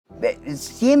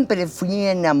siempre fui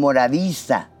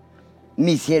enamoradiza,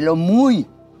 mi cielo muy.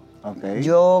 Okay.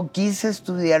 Yo quise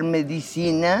estudiar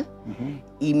medicina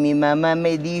y mi mamá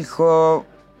me dijo,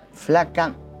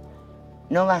 flaca,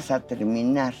 no vas a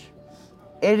terminar.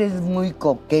 Eres muy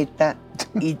coqueta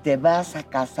y te vas a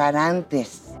casar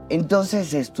antes.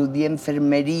 Entonces estudié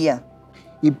enfermería.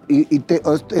 ¿Y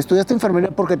estudiaste enfermería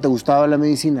porque te gustaba la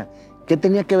medicina? ¿Qué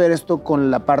tenía que ver esto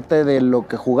con la parte de lo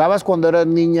que jugabas cuando eras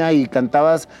niña y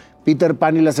cantabas Peter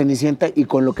Pan y la Cenicienta y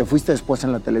con lo que fuiste después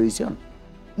en la televisión?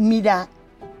 Mira,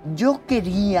 yo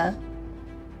quería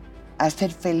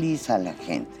hacer feliz a la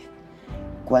gente.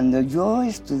 Cuando yo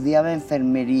estudiaba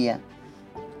enfermería,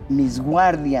 mis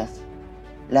guardias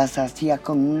las hacía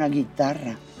con una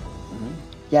guitarra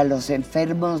y a los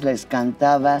enfermos les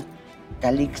cantaba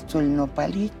Calixto el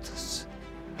Nopalitos.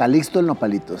 Calixto el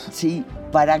Nopalitos. Sí,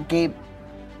 para que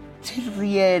se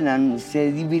rieran,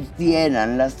 se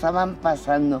divirtieran, la estaban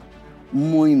pasando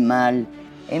muy mal.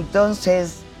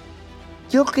 Entonces,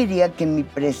 yo quería que mi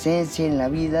presencia en la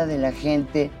vida de la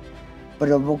gente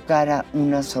provocara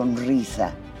una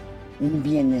sonrisa, un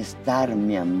bienestar,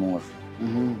 mi amor.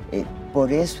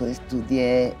 Por eso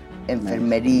estudié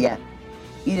enfermería.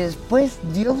 Y después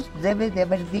Dios debe de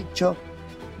haber dicho,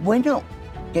 bueno,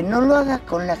 que no lo haga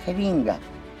con la jeringa,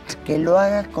 que lo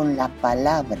haga con la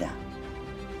palabra.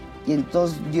 Y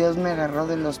entonces Dios me agarró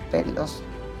de los pelos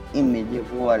y me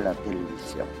llevó a la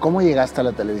televisión. ¿Cómo llegaste a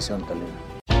la televisión, Talina?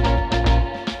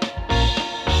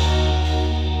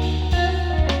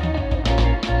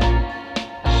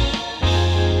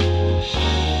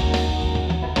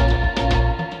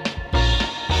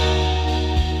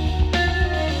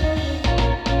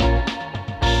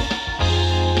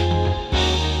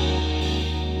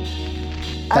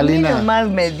 Talina. A mí nomás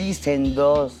me dicen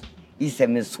dos y se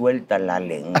me suelta la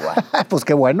lengua. Pues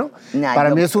qué bueno.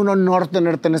 Para mí es un honor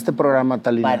tenerte en este programa,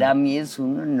 Talina. Para mí es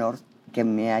un honor que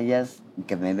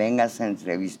me vengas a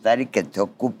entrevistar y que te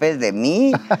ocupes de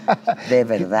mí, de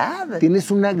verdad.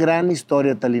 Tienes una gran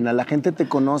historia, Talina. La gente te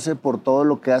conoce por todo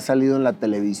lo que has salido en la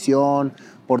televisión,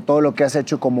 por todo lo que has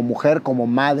hecho como mujer, como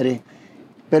madre.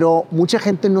 Pero mucha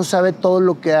gente no sabe todo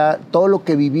lo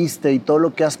que viviste y todo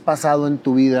lo que has pasado en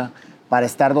tu vida para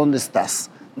estar donde estás.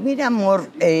 Mira, amor,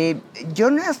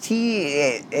 yo nací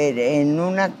en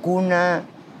una cuna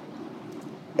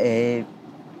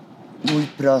muy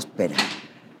próspera.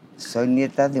 Soy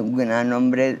nieta de un gran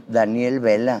hombre, Daniel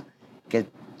Vela, que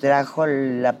trajo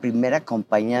la primera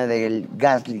compañía del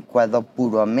gas licuado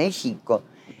puro a México.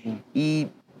 Y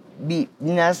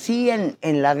nací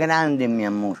en La Grande, mi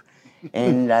amor,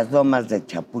 en las lomas de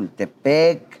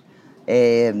Chapultepec.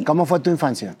 ¿Cómo fue tu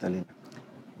infancia, Talina?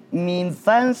 Mi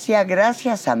infancia,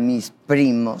 gracias a mis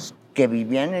primos que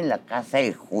vivían en la casa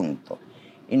de junto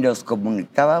y nos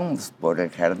comunicábamos por el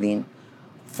jardín,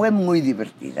 fue muy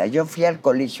divertida. Yo fui al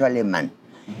colegio alemán,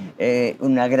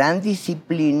 una gran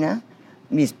disciplina.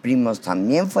 Mis primos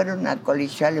también fueron al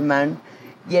colegio alemán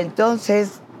y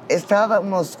entonces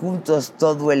estábamos juntos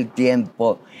todo el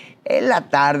tiempo. En la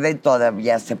tarde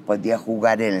todavía se podía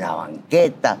jugar en la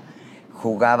banqueta.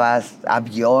 Jugabas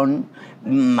avión,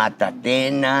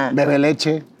 matatena.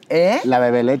 Bebeleche. La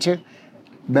bebeleche.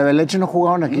 ¿Bebeleche no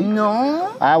jugaban aquí? No.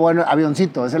 Ah, bueno,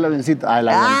 avioncito, ese es el avioncito. Ah, el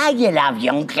avión. Ay, el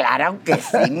avión, claro que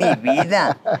sí, mi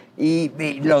vida. Y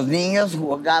los niños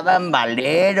jugaban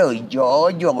valero y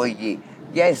yo-yo, y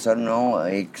eso no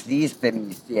existe,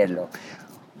 mi cielo.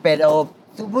 Pero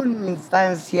tuve una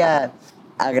infancia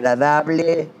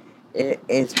agradable.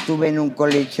 Estuve en un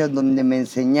colegio donde me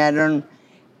enseñaron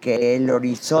que el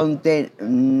horizonte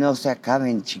no se acaba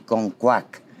en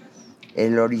Chiconcuac.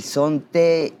 El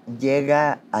horizonte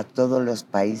llega a todos los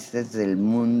países del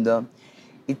mundo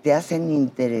y te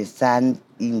hacen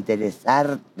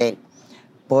interesarte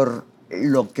por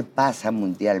lo que pasa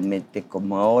mundialmente,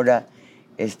 como ahora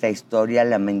esta historia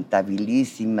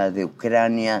lamentabilísima de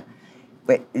Ucrania.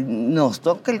 Pues, nos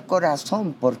toca el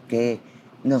corazón porque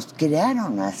nos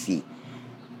crearon así.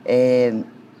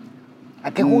 ¿A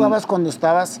qué jugabas cuando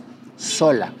estabas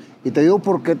sola? Y te digo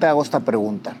por qué te hago esta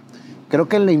pregunta. Creo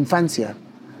que en la infancia,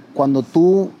 cuando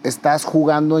tú estás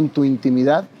jugando en tu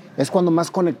intimidad, es cuando más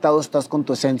conectado estás con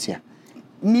tu esencia.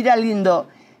 Mira, lindo,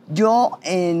 yo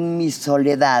en mi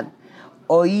soledad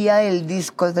oía el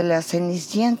disco de la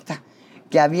Cenicienta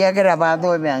que había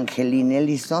grabado Evangelina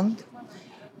Elizondo.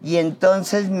 Y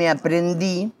entonces me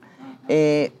aprendí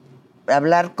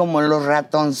hablar como los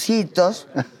ratoncitos.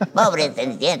 Pobre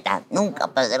Cenicienta, nunca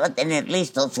podrá tener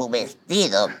listo su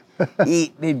vestido.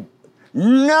 Y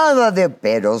nada de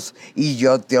peros. Y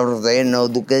yo te ordeno,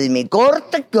 duque de mi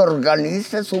corte, que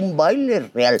organices un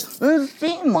baile real.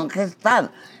 Sí, majestad.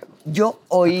 yo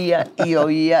oía y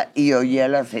oía y oía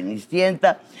la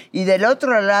Cenicienta, y del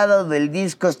otro lado del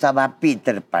disco estaba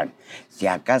Peter Pan. Si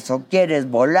acaso quieres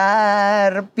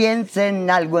volar, piensa en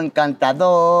algo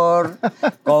encantador,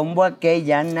 como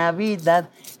aquella Navidad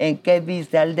en que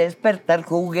viste al despertar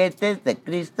juguetes de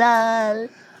cristal.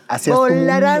 Hacías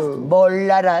Volarás,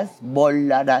 volarás,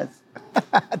 volarás.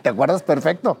 ¿Te acuerdas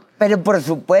perfecto? Pero por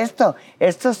supuesto,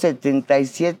 estos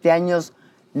 77 años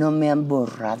no me han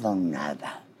borrado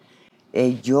nada.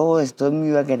 Yo estoy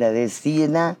muy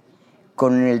agradecida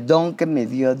con el don que me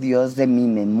dio Dios de mi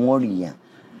memoria.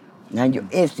 Nayo,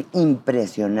 es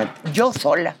impresionante. Yo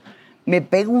sola me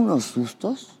pego unos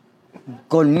sustos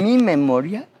con mi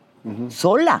memoria,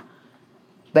 sola.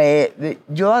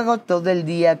 Yo hago todo el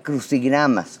día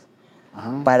crucigramas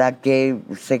para que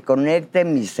se conecte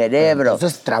mi cerebro.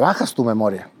 Entonces trabajas tu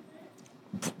memoria.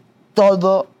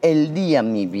 Todo el día,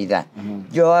 mi vida.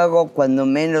 Yo hago cuando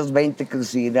menos 20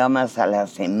 crucigramas a la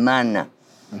semana.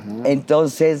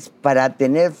 Entonces, para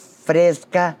tener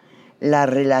fresca la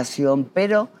relación.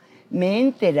 Pero me he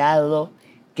enterado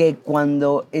que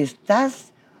cuando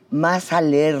estás más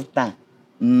alerta,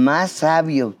 más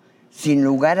sabio, sin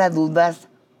lugar a dudas,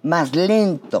 más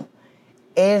lento,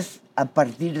 es a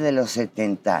partir de los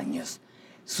 70 años.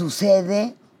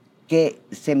 Sucede que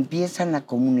se empiezan a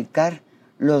comunicar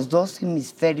los dos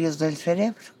hemisferios del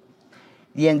cerebro.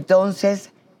 Y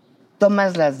entonces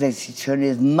tomas las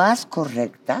decisiones más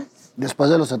correctas.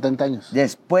 Después de los 70 años.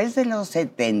 Después de los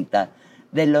 70.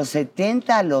 De los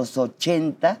 70 a los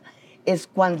 80 es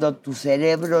cuando tu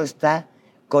cerebro está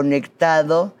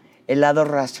conectado, el lado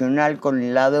racional con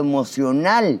el lado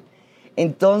emocional.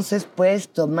 Entonces puedes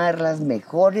tomar las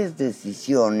mejores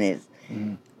decisiones,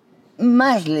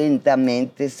 más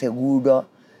lentamente, seguro,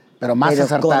 pero más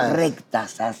acertadas.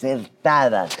 Correctas,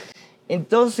 acertadas.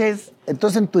 Entonces,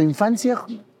 en tu infancia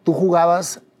tú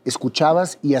jugabas,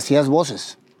 escuchabas y hacías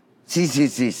voces.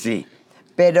 Sí.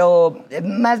 Pero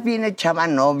más bien echaba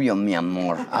novio, mi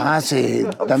amor. Ah, sí,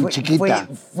 tan chiquita.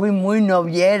 Fui muy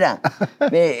noviera.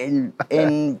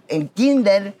 en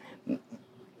kinder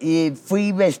y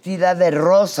fui vestida de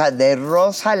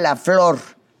rosa la flor,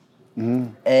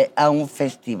 a un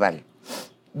festival.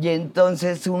 Y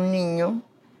entonces un niño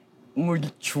muy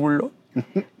chulo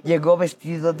llegó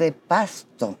vestido de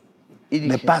pasto. Y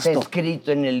dije, de pasto. Está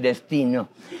escrito en el destino,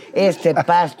 este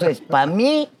pasto es para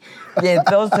mí. Y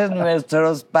entonces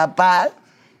nuestros papás,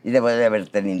 y debo de haber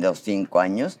tenido 5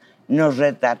 años, nos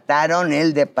retrataron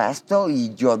él de pasto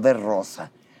y yo de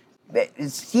rosa.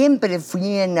 Siempre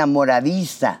fui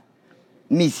enamoradiza,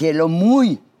 mi cielo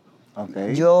muy.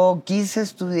 Okay. Yo quise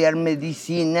estudiar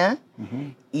medicina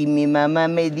y mi mamá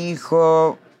me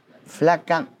dijo,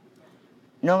 flaca,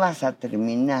 no vas a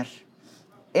terminar.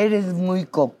 Eres muy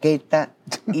coqueta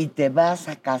y te vas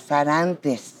a casar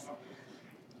antes.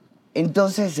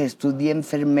 Entonces estudié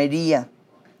enfermería.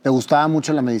 ¿Te gustaba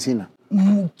mucho la medicina?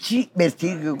 Me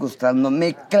sigue gustando.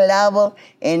 Me clavo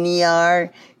en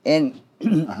ER, en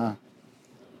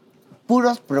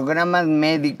puros programas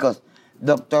médicos.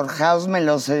 Doctor House me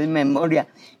lo sé de memoria.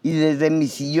 Y desde mi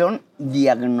sillón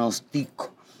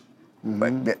diagnostico.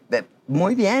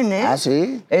 Muy bien, ¿eh? Ah,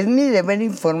 ¿sí? Es mi deber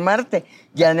informarte.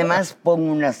 Y además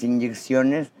pongo unas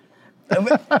inyecciones.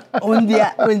 Un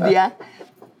día,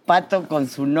 Pato con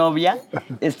su novia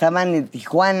estaban en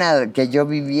Tijuana, que yo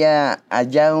vivía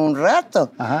allá un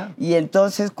rato. Y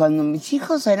entonces, cuando mis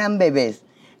hijos eran bebés,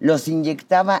 los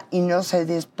inyectaba y no se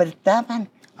despertaban.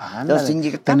 Los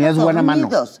inyectaba ¿Tenías buena mano?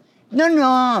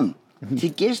 No.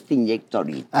 Si quieres te inyecto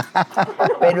ahorita.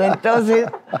 Pero entonces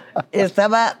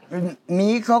estaba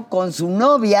mi hijo con su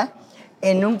novia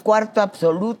en un cuarto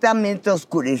absolutamente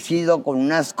oscurecido con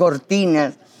unas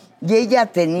cortinas y ella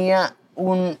tenía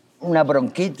una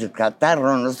bronquitis,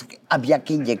 catarro, no sé qué. Había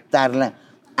que inyectarla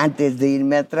antes de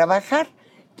irme a trabajar.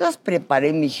 Entonces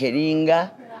preparé mi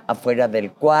jeringa afuera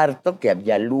del cuarto, que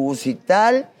había luz y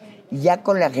tal, y ya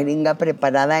con la jeringa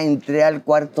preparada entré al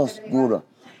cuarto oscuro.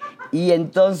 Y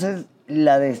entonces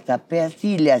la destapé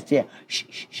así, le hacía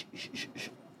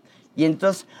y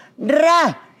entonces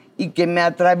 ¡ra! Y que me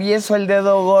atravieso el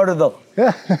dedo gordo.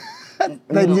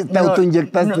 ¿Te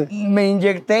autoinyectaste? Me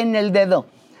inyecté en el dedo.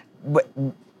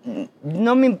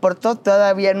 No me importó,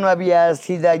 todavía no había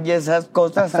sida y esas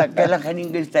cosas. Saqué la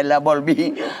jeringa y se la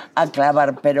volví a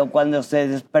clavar. Pero cuando se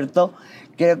despertó,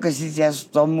 creo que sí se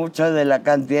asustó mucho de la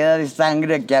cantidad de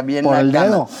sangre que había en la cama. ¿Por el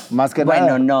dedo? Más que nada.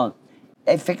 Bueno, no.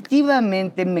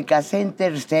 Efectivamente, me casé en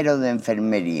tercero de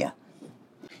enfermería.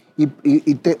 ¿Y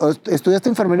estudiaste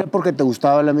enfermería porque te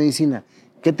gustaba la medicina?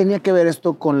 ¿Qué tenía que ver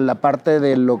esto con la parte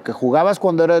de lo que jugabas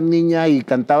cuando eras niña y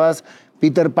cantabas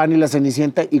Peter Pan y la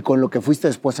Cenicienta y con lo que fuiste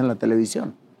después en la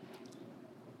televisión?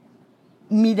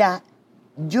 Mira,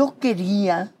 yo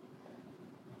quería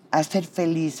hacer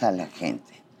feliz a la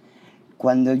gente.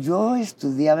 Cuando yo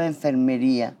estudiaba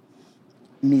enfermería,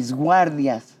 mis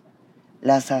guardias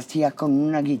las hacía con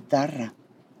una guitarra.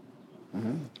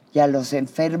 Y a los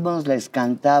enfermos les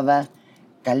cantaba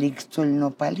Calixto el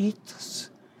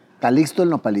Nopalitos. Calixto el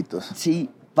Nopalitos. Sí,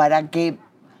 para que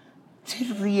se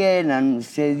rieran,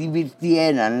 se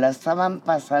divirtieran, la estaban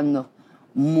pasando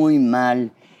muy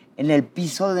mal. En el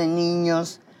piso de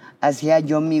niños hacía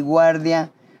yo mi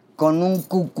guardia con un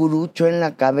cucurucho en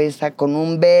la cabeza, con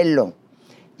un velo.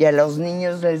 Y a los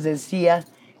niños les decía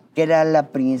que era la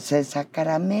princesa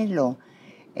Caramelo.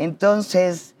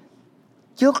 Entonces,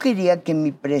 yo quería que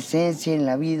mi presencia en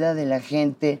la vida de la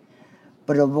gente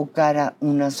provocara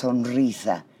una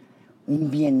sonrisa,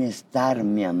 un bienestar,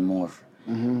 mi amor.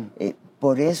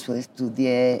 Por eso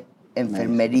estudié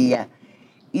enfermería.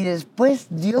 Y después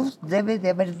Dios debe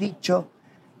de haber dicho,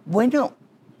 bueno,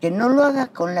 que no lo haga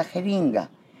con la jeringa,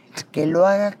 que lo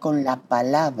haga con la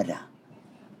palabra.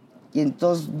 Y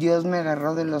entonces Dios me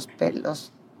agarró de los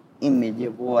pelos y me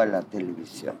llevó a la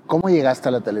televisión. ¿Cómo llegaste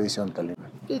a la televisión, Talina?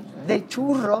 De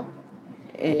churro.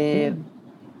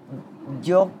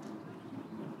 Yo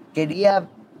quería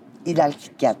ir al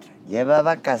psiquiatra.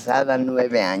 Llevaba casada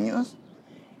 9 años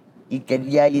y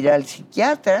quería ir al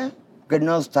psiquiatra, que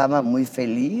no estaba muy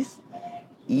feliz.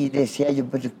 Y decía yo,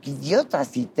 pero qué idiota,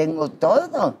 si tengo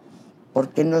todo,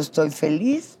 ¿por qué no estoy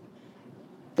feliz?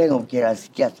 Tengo que ir al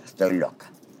psiquiatra, estoy loca.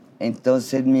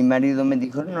 Entonces mi marido me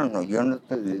dijo, no, yo no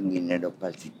te doy dinero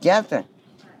para el psiquiatra.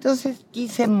 Entonces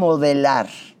quise modelar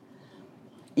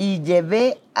y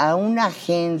llevé a una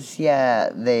agencia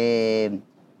de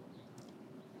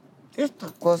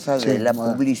estas cosas de la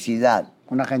publicidad.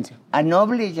 Una agencia. A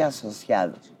Noble y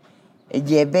Asociados.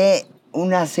 Llevé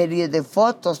una serie de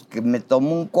fotos que me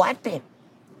tomó un cuate.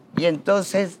 Y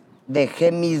entonces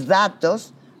dejé mis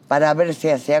datos para ver si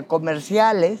hacía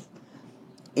comerciales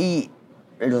y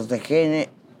los dejé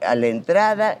a la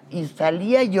entrada y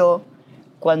salía yo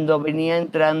cuando venía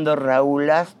entrando Raúl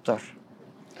Astor.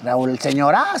 Raúl, el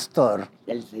señor Astor.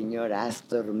 El señor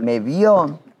Astor me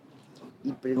vio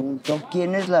y preguntó,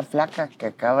 ¿quién es la flaca que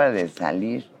acaba de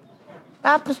salir?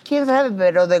 Pues quién sabe,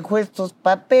 pero dejó estos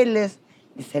papeles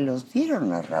y se los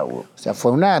dieron a Raúl. O sea,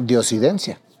 fue una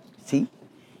diosidencia. Sí.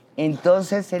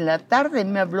 Entonces en la tarde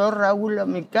me habló Raúl a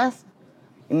mi casa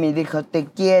y me dijo, te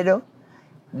quiero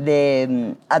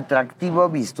de atractivo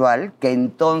visual, que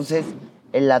entonces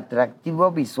el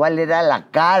atractivo visual era la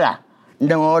cara,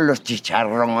 no los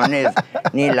chicharrones,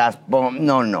 ni las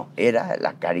no, era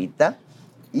la carita.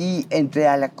 Y entré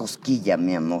a la cosquilla,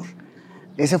 mi amor.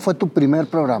 Ese fue tu primer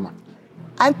programa.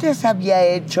 Antes había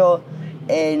hecho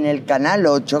en el Canal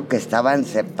 8, que estaban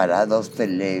separados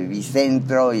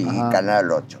Televicentro y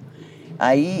Canal 8.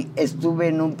 Ahí estuve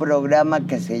en un programa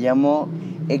que se llamó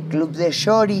El Club de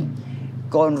Shori,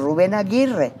 con Rubén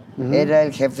Aguirre. Era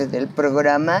el jefe del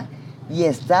programa y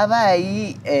estaba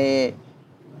ahí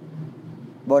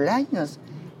Bolaños,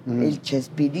 el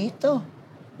Chespirito.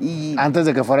 Y antes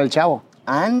de que fuera el Chavo.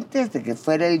 Antes de que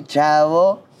fuera el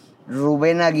Chavo,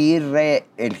 Rubén Aguirre,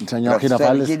 el señor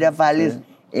Girafales, sí,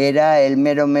 era el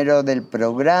mero mero del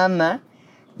programa.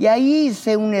 Y ahí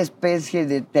hice una especie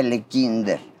de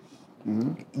telekinder.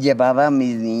 Llevaba a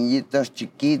mis niñitos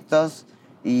chiquitos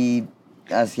y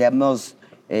hacíamos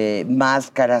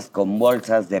máscaras con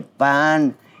bolsas de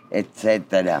pan,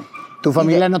 etcétera. ¿Tu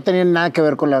familia no tenía nada que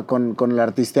ver con la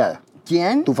artisteada?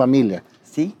 ¿Quién? ¿Tu familia?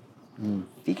 Sí.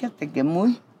 Fíjate que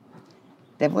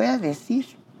te voy a decir,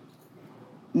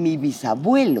 mi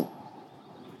bisabuelo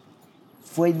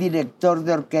fue director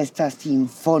de orquesta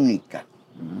sinfónica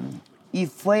y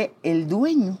fue el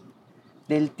dueño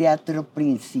del teatro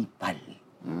principal.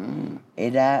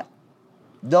 Era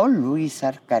don Luis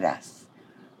Arcaraz,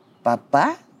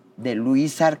 papá de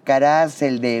Luis Arcaraz,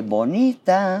 el de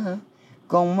Bonita,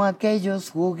 como aquellos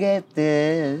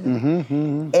juguetes.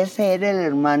 Ese era el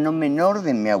hermano menor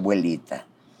de mi abuelita.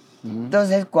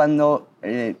 Entonces, cuando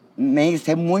me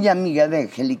hice muy amiga de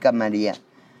Angélica María,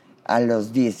 a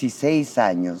los 16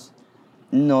 años,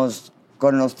 nos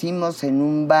conocimos en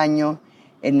un baño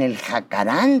en el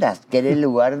Jacarandas, que era el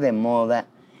lugar de moda,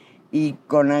 y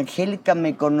con Angélica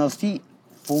me conocí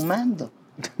fumando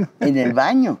en el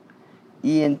baño.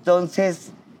 Y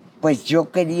entonces, pues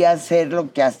yo quería hacer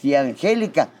lo que hacía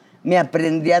Angélica. Me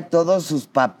aprendía todos sus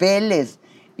papeles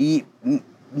y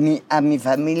a mi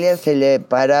familia se le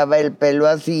paraba el pelo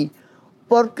así,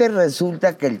 porque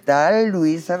resulta que el tal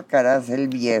Luis Arcaraz, el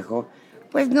viejo,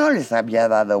 pues no les había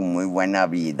dado muy buena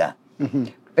vida.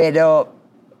 Pero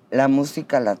la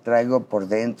música la traigo por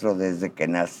dentro desde que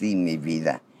nací, mi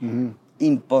vida.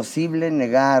 imposible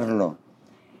negarlo.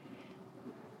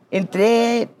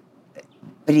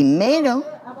 Primero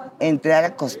entré a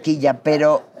la cosquilla,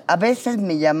 pero a veces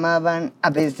me llamaban, a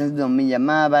veces no me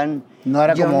llamaban. No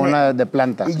era como una de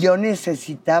planta. Y yo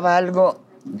necesitaba algo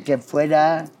que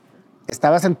fuera...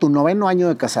 Estabas en tu 9º año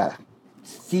de casada.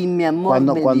 Sí, mi amor,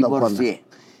 me divorcié.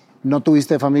 ¿No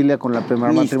tuviste familia con la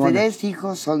primera matrimonio? Mis 3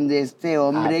 hijos son de este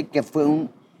hombre que fue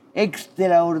un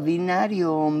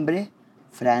extraordinario hombre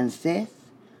francés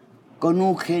con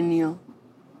un genio.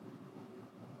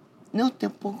 No te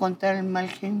puedo contar el mal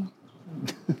genio.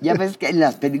 Ya ves que en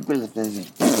las películas te dicen,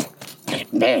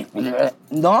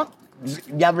 ¿no?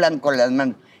 Ya hablan con las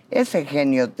manos. Ese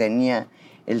genio tenía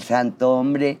el santo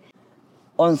hombre,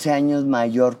 11 años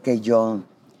mayor que yo.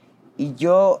 Y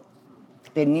yo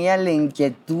tenía la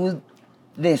inquietud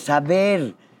de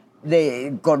saber,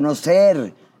 de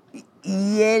conocer.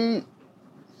 Y él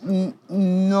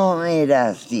no era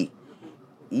así.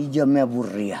 Y yo me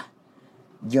aburría.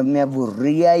 Yo me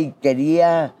aburría y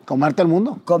quería... ¿Comerte el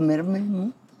mundo? Comerme el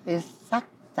mundo,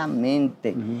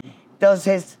 exactamente.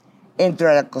 Entonces, entro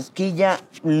a la cosquilla,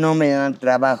 no me dan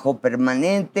trabajo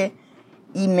permanente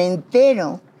y me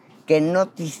entero que en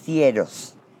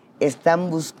noticieros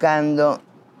están buscando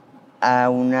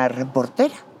a una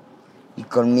reportera. Y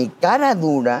con mi cara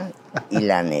dura y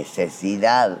la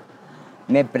necesidad,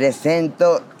 me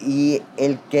presento y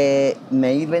el que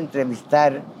me iba a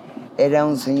entrevistar era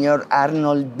un señor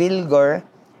Arnold Bilger,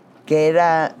 que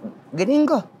era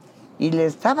gringo. Y le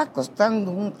estaba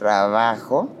costando un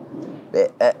trabajo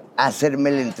hacerme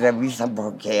la entrevista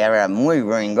porque era muy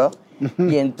gringo.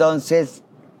 Y entonces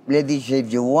le dije, if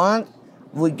you want,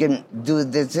 we can do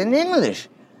this in English.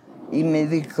 Y me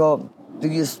dijo, do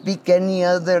you speak any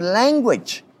other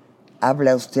language?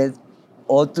 ¿Habla usted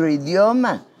otro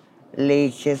idioma? Le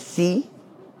dije, sí,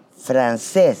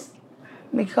 francés.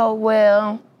 Me dijo,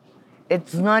 well,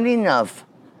 it's not enough.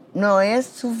 No es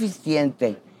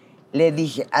suficiente. Le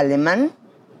dije, alemán,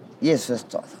 y eso es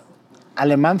todo.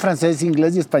 Alemán, francés,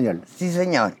 inglés y español. Sí,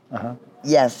 señor. Ajá.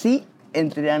 Y así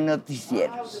entré a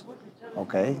noticieros.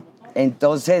 Ok.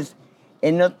 Entonces,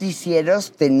 en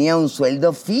noticieros tenía un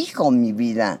sueldo fijo, mi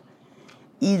vida.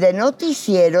 Y de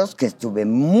noticieros, que estuve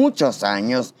muchos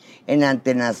años en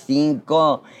Antena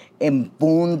 5, en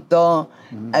Punto,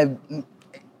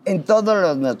 en todos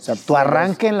los noticieros. O sea, tu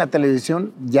arranque en la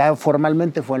televisión ya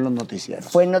formalmente fue en los noticieros.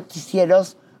 Fue en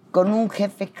noticieros con un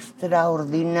jefe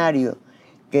extraordinario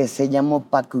que se llamó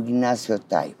Paco Ignacio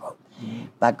Taibo.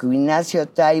 Paco Ignacio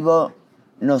Taibo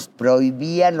nos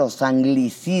prohibía los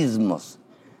anglicismos.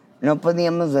 No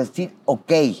podíamos decir,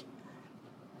 ok,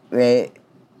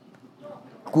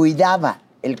 cuidaba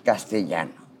el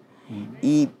castellano.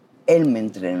 Y él me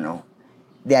entrenó.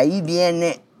 De ahí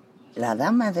viene la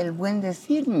dama del buen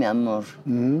decir, mi amor,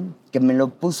 que me lo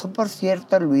puso, por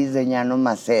cierto, Luis de Llano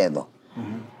Macedo.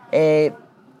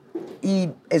 Y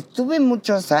estuve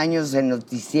muchos años en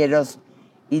noticieros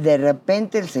y de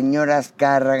repente el señor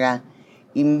Azcárraga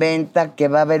inventa que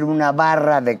va a haber una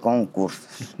barra de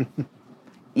concursos.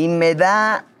 Y me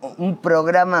da un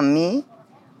programa a mí.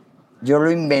 Yo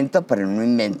lo invento, pero no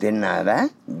inventé nada.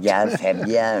 Ya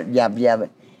había...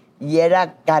 Y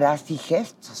era Caras y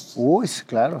Gestos. Uy,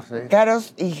 claro, sí.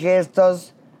 Caras y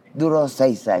Gestos duró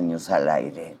 6 años al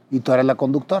aire. ¿Y tú eras la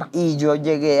conductora? Y yo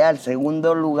llegué al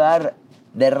segundo lugar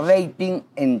de rating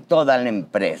en toda la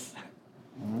empresa.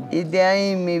 Y de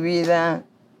ahí, mi vida,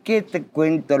 ¿qué te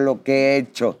cuento lo que he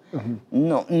hecho?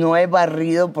 No he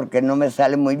barrido porque no me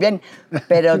sale muy bien,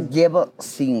 pero llevo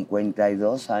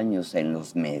 52 años en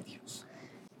los medios.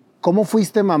 ¿Cómo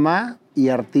fuiste mamá y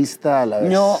artista a la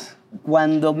vez? No,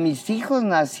 cuando mis hijos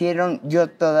nacieron, yo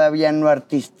todavía no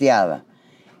artisteaba.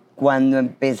 Cuando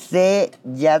empecé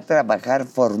ya a trabajar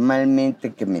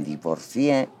formalmente, que me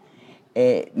divorcié,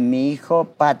 mi hijo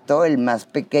Pato, el más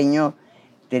pequeño,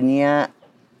 tenía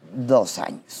 2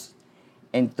 años.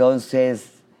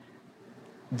 Entonces,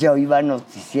 yo iba a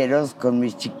noticieros con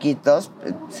mis chiquitos,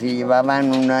 se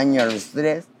llevaban 1 año los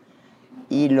 3,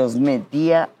 y los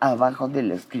metía abajo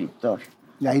del escritorio.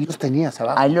 ¿Y ahí los tenías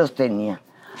abajo? Ahí los tenía.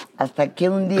 Hasta que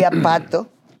un día Pato,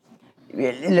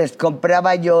 les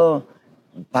compraba yo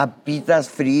papitas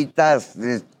fritas,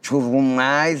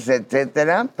 churrumais,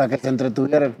 etcétera. Para que se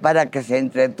entretuvieran. Para que se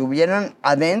entretuvieran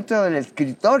adentro del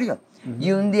escritorio.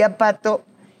 Y un día Pato,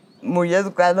 muy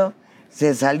educado,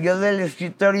 se salió del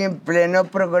escritorio en pleno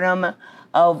programa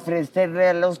a ofrecerle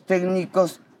a los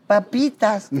técnicos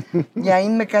papitas. Y ahí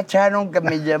me cacharon que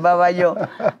me llevaba yo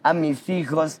a mis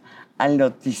hijos al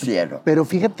noticiero. Pero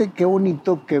fíjate qué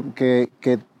bonito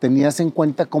que tenías en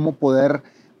cuenta cómo poder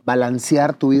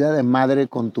balancear tu vida de madre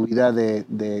con tu vida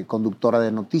de conductora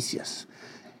de noticias.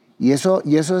 Y eso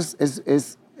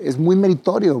es muy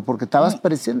meritorio porque estabas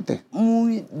presente.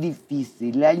 Muy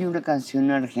difícil. Hay una canción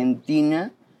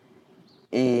argentina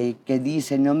que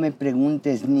dice, no me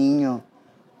preguntes, niño,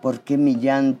 ¿por qué mi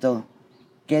llanto?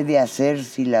 ¿Qué he de hacer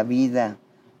si la vida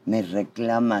me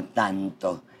reclama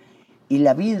tanto? Y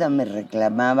la vida me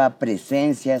reclamaba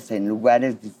presencias en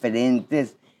lugares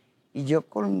diferentes. Y yo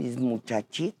con mis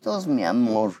muchachitos, mi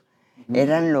amor,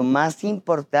 eran lo más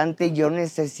importante. Yo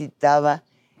necesitaba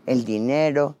el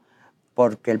dinero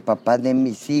porque el papá de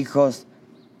mis hijos,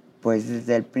 pues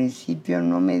desde el principio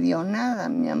no me dio nada,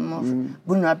 mi amor.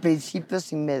 Bueno, al principio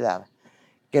sí me daba.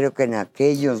 Creo que en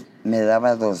aquellos me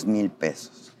daba 2,000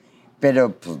 pesos.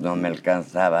 Pero pues no me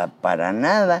alcanzaba para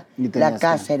nada. La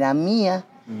casa era mía.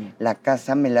 La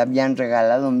casa me la habían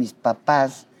regalado mis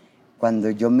papás cuando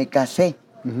yo me casé.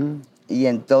 Y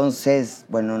entonces,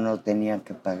 bueno, no tenía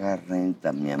que pagar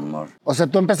renta, mi amor. O sea,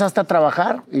 tú empezaste a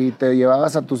trabajar y te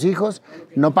llevabas a tus hijos,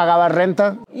 no pagabas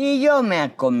renta. Y yo me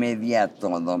acomedía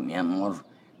todo, mi amor.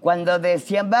 Cuando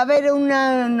decían, va a haber un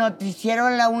noticiero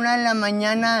a la 1 de la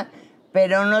mañana,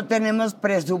 pero no tenemos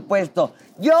presupuesto.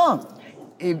 Yo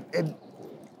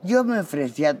me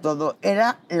ofrecía todo.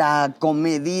 Era la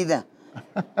comedida.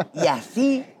 Y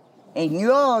así,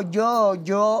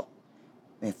 yo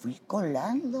me fui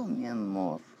colando, mi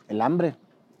amor. El hambre,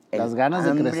 las ganas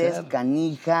de crecer. El hambre es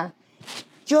canija.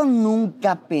 Yo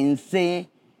nunca pensé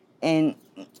en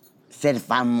ser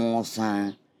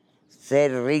famosa,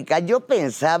 ser rica. Yo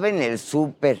pensaba en el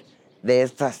súper de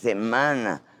esta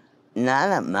semana,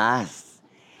 nada más.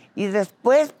 Y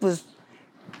después, pues,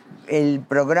 el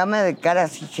programa de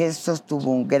Caras y Gestos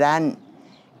tuvo un gran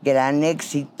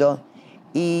éxito.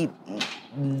 Y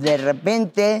de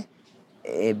repente,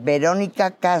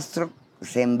 Verónica Castro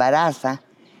se embaraza,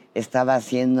 estaba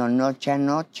haciendo Noche a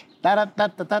Noche. Sí, claro,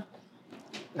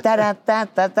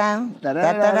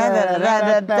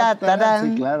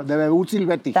 de Bebú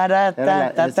Silvetti. Sí, ¿verdad?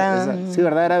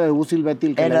 Era Bebú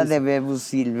Silvetti. Era de Bebú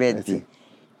Silvetti. Sí.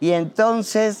 Y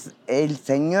entonces el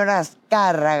señor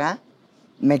Azcárraga,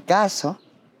 me caso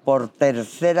por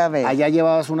tercera vez. Allá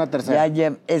llevabas una tercera.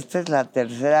 Esta es la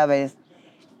tercera vez.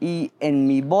 Y en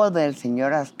mi boda el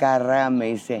señor Azcárraga me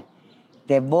dice,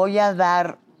 te voy a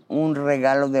dar un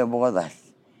regalo de bodas.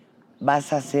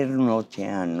 Vas a hacer Noche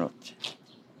a Noche.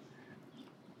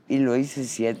 Y lo hice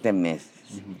 7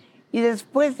 meses. Y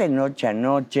después de Noche a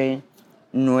Noche,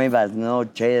 Nuevas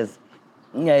Noches.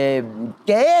 ¿Qué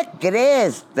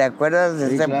crees? ¿Te acuerdas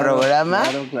de ese programa?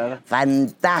 Claro.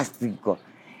 Fantástico.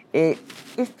 He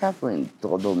estado en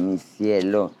todo, mi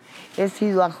cielo. He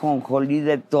sido ajonjolí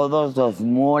de todos los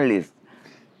moles.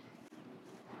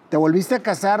 ¿Te volviste a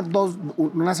casar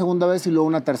una segunda vez y luego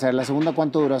una tercera? ¿La segunda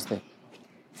cuánto duraste?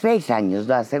 6 años.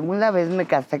 La segunda vez me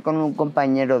casé con un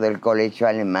compañero del colegio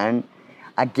alemán,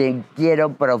 a quien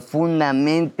quiero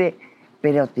profundamente,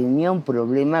 pero tenía un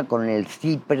problema con el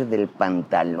zipper del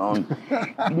pantalón.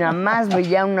 Nada más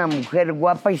veía a una mujer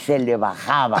guapa y se le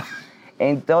bajaba.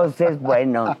 Entonces,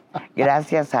 bueno,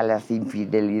 gracias a las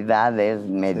infidelidades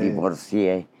me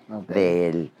divorcié de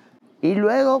él. Y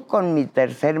luego con mi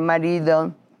tercer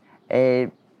marido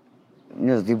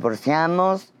nos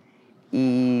divorciamos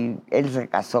y él se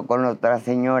casó con otra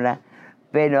señora,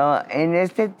 pero en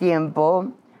este tiempo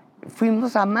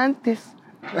fuimos amantes.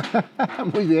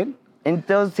 Muy bien.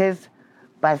 Entonces,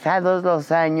 pasados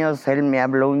los años, él me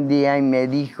habló un día y me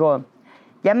dijo,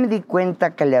 ya me di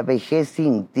cuenta que la vejez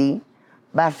sin ti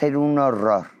va a ser un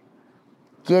horror.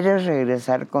 ¿Quieres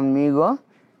regresar conmigo?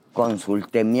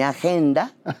 Consulté mi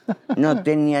agenda, no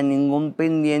tenía ningún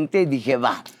pendiente y dije,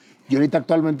 va. ¿Y ahorita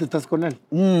actualmente estás con él?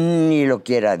 Ni lo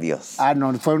quiera Dios. Ah,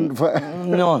 no, fue...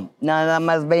 No, nada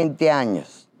más 20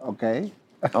 años. Ok.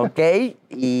 Ok,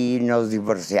 y nos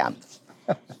divorciamos.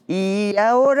 Y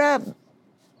ahora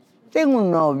tengo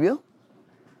un novio,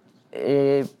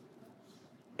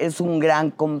 es un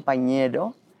gran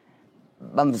compañero.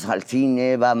 Vamos al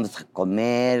cine, vamos a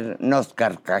comer, nos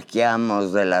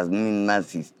carcajeamos de las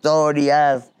mismas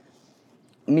historias.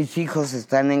 Mis hijos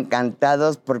están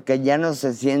encantados porque ya no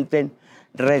se sienten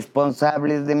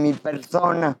responsables de mi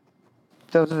persona.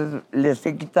 Entonces les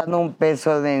he quitado un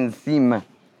peso de encima.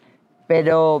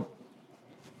 Pero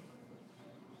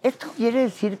esto quiere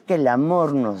decir que el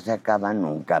amor no se acaba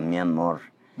nunca, mi amor.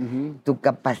 Tu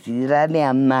capacidad de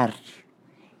amar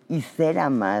y ser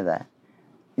amada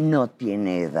no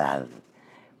tiene edad.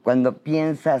 Cuando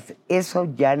piensas, eso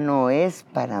ya no es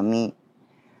para mí,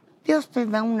 Dios te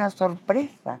da una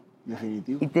sorpresa.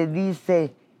 Definitivo. Y te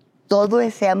dice, todo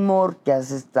ese amor que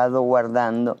has estado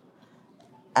guardando,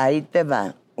 ahí te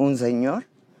va un señor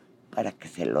para que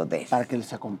se lo des. Para que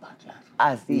les acompañe, claro.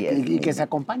 Así es. Y que se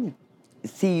acompañen.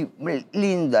 Sí,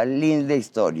 linda, linda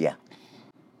historia.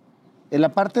 En la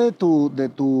parte de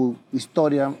tu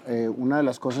historia, una de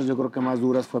las cosas yo creo que más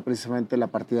duras fue precisamente la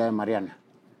partida de Mariana.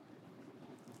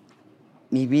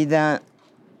 Mi vida,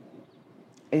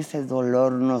 ese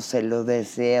dolor no se lo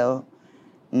deseo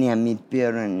ni a mi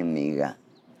peor enemiga.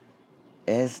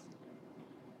 Es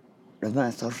lo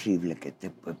más horrible que te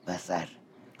puede pasar.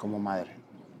 Como madre.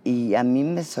 Y a mí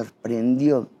me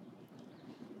sorprendió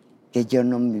que yo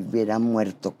no me hubiera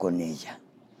muerto con ella.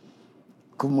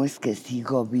 ¿Cómo es que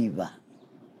sigo viva?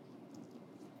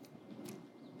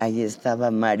 Ahí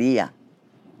estaba María,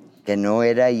 que no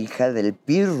era hija del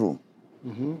Pirru.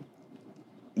 Uh-huh.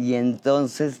 Y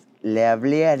entonces le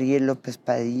hablé a Ariel López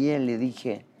Padilla y le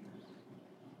dije,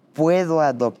 ¿puedo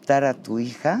adoptar a tu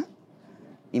hija?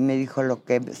 Y me dijo, lo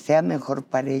que sea mejor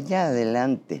para ella,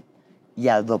 adelante. Y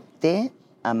adopté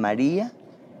a María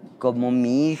como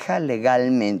mi hija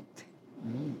legalmente.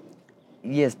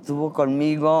 Y estuvo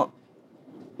conmigo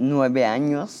 9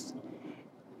 años.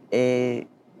 Es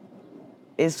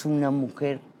una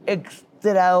mujer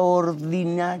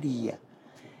extraordinaria.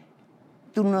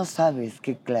 Tú no sabes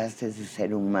qué clase de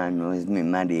ser humano es mi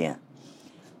María.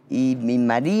 Y mi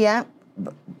María,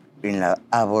 en la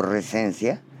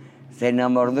aborrecencia, se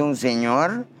enamoró de un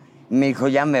señor, me dijo,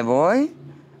 ya me voy,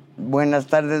 buenas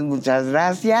tardes, muchas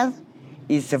gracias,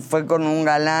 y se fue con un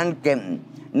galán que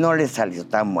no le salió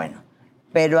tan bueno.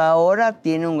 Pero ahora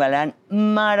tiene un galán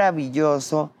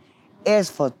maravilloso,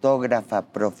 es fotógrafa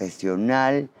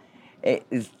profesional,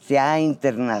 se ha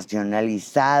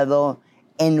internacionalizado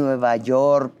en Nueva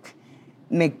York,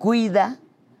 me cuida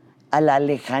a la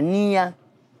lejanía.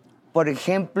 Por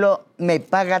ejemplo, me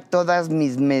paga todas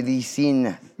mis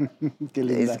medicinas. Qué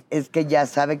linda. Es que ya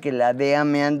sabe que la DEA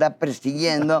me anda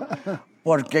persiguiendo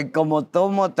porque como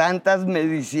tomo tantas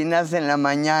medicinas en la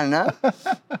mañana,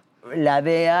 la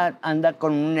DEA anda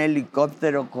con un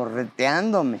helicóptero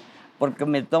correteándome porque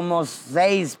me tomo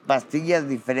 6 pastillas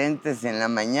diferentes en la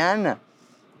mañana.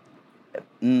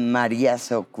 María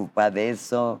se ocupa de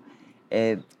eso,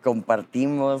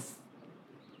 compartimos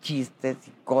chistes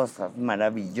y cosas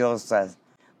maravillosas,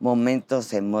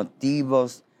 momentos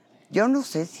emotivos. Yo no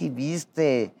sé si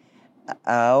viste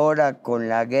ahora con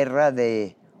la guerra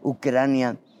de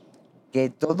Ucrania que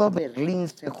todo Berlín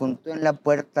se juntó en la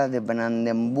puerta de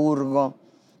Brandenburgo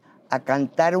a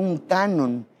cantar un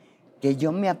canon que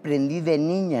yo me aprendí de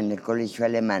niña en el colegio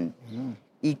alemán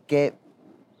y que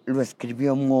lo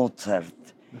escribió Mozart.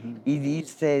 Y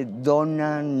dice,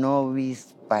 Dona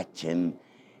nobis pacem,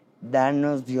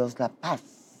 danos Dios la paz.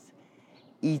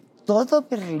 Y todo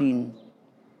Berlín,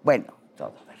 bueno,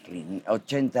 todo Berlín,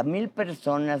 80,000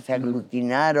 personas se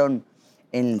aglutinaron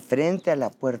frente a la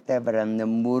puerta de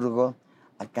Brandenburgo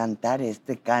a cantar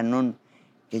este canon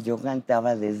que yo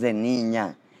cantaba desde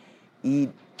niña. Y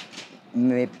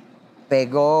me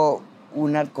pegó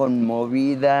una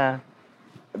conmovida.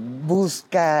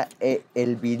 Busca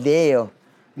el video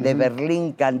de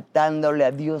Berlín cantándole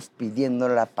a Dios pidiendo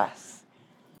la paz.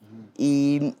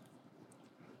 Y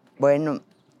bueno,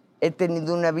 he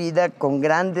tenido una vida con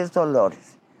grandes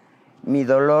dolores. Mi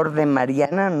dolor de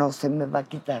Mariana no se me va a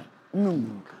quitar.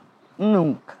 Nunca,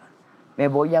 nunca. Me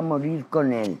voy a morir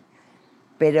con él.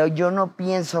 Pero yo no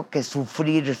pienso que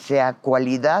sufrir sea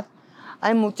cualidad.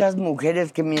 Hay muchas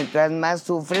mujeres que mientras más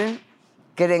sufren,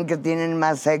 creen que tienen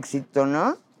más éxito,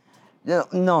 ¿no?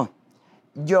 No,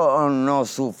 yo no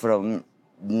sufro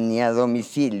ni a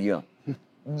domicilio.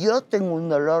 Yo tengo un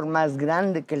dolor más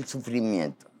grande que el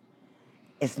sufrimiento.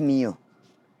 Es mío.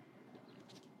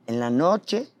 En la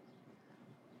noche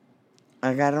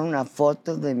agarro una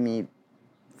foto de mi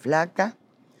flaca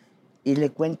y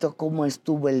le cuento cómo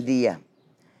estuvo el día,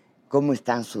 cómo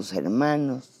están sus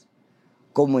hermanos,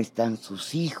 cómo están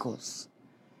sus hijos.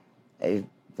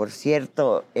 Por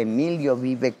cierto, Emilio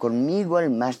vive conmigo,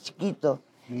 el más chiquito,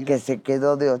 que se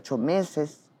quedó de 8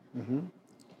 meses.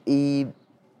 Y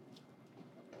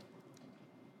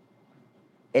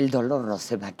el dolor no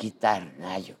se va a quitar,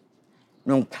 Nayo,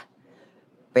 nunca.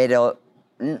 Pero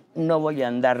no voy a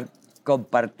andar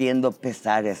compartiendo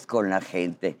pesares con la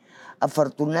gente.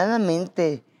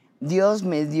 Afortunadamente, Dios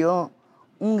me dio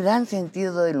un gran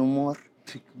sentido del humor.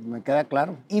 Sí, me queda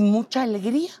claro. Y mucha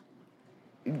alegría.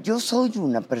 Yo soy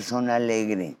una persona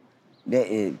alegre,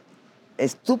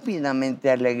 estúpidamente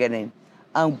alegre.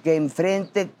 Aunque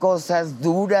enfrente cosas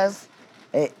duras,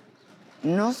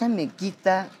 no se me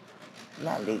quita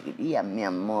la alegría, mi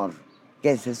amor,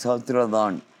 que ese es otro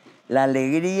don. La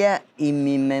alegría y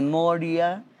mi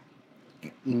memoria.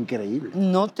 Increíble.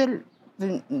 No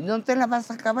te la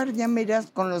vas a acabar, ya me irás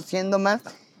conociendo más.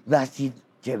 Vas a decir,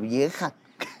 qué vieja,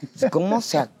 ¿cómo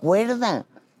se acuerda?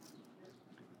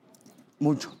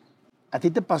 mucho. A ti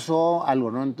te pasó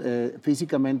algo, ¿no?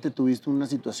 Físicamente tuviste una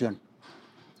situación.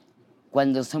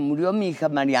 Cuando se murió mi hija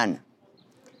Mariana,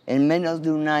 en menos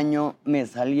de un año me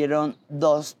salieron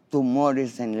 2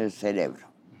 tumores en el cerebro.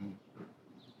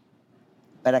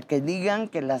 Para que digan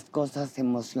que las cosas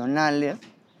emocionales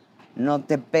no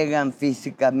te pegan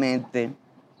físicamente,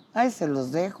 ahí se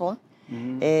los dejo.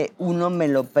 Uno me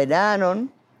lo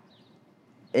operaron,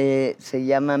 se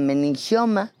llama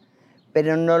meningioma,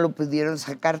 pero no lo pudieron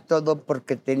sacar todo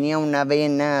porque tenía una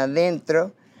vena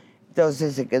adentro,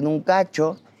 entonces se quedó un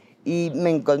cacho y me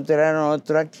encontraron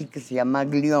otro aquí que se llama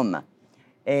glioma.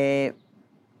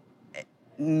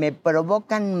 Me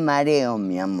provocan mareo,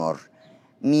 mi amor.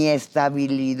 Mi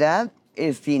estabilidad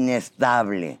es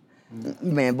inestable.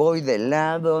 Me voy de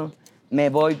lado, me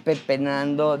voy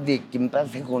pepenando, de quien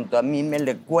pase junto a mí me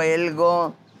le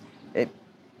cuelgo.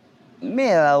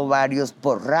 Me he dado varios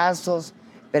porrazos,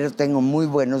 pero tengo muy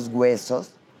buenos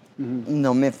huesos.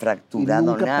 No me he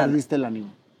fracturado nada. ¿Y nunca perdiste el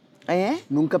ánimo?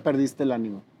 ¿Nunca perdiste el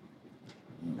ánimo?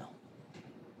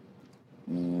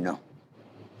 No.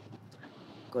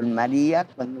 Con María,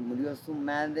 cuando murió su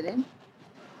madre,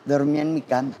 dormía en mi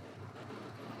cama.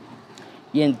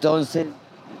 Y entonces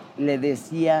le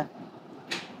decía,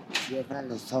 cierra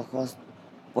los ojos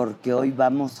porque hoy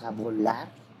vamos a volar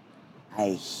a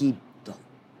Egipto.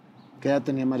 ¿Qué edad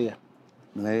tenía María?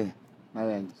 9.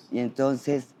 9 años. Y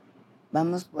entonces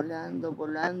vamos volando,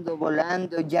 volando,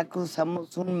 volando. Ya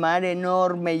cruzamos un mar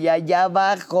enorme y allá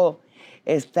abajo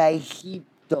está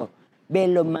Egipto.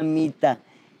 Velo, mamita.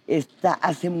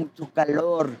 Hace mucho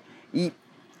calor. Y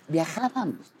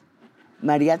viajábamos.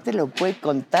 María te lo puede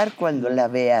contar cuando la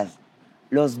veas.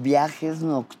 Los viajes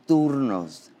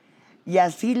nocturnos. Y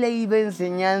así le iba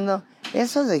enseñando.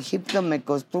 Eso de Egipto me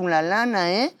costó una lana,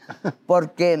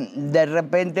 Porque de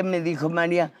repente me dijo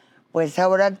María, pues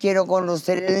ahora quiero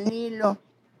conocer el Nilo.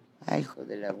 Ay, hijo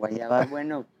de la guayaba.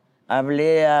 Bueno,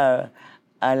 hablé a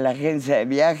la agencia de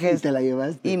viajes. ¿Y te la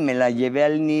llevaste? Y me la llevé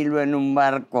al Nilo en un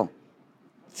barco.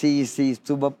 Sí,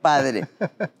 estuvo padre.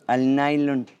 Al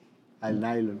nylon. Al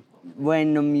nylon.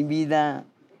 Bueno, mi vida,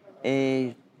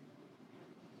 he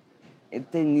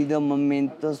tenido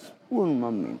momentos,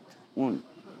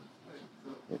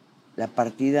 la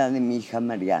partida de mi hija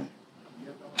Mariana.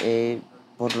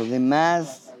 Por lo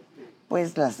demás,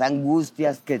 pues las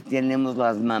angustias que tenemos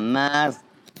las mamás,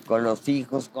 con los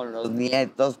hijos, con los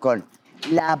nietos, con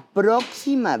la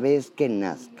próxima vez que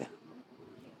nazca.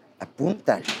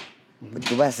 Apúntale, pues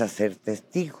tú vas a ser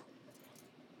testigo.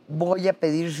 Voy a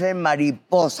pedirse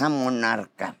mariposa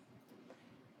monarca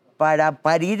para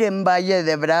parir en Valle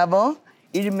de Bravo,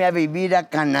 irme a vivir a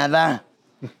Canadá.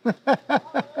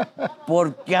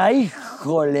 Porque, ay,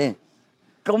 jole,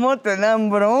 ¿cómo te dan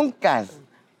broncas?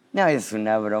 No, es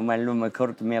una broma. Lo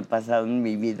mejor que me ha pasado en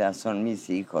mi vida son mis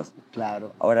hijos.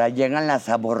 Claro. Ahora llegan las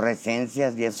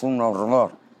aborrecencias y es un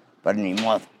horror, pero ni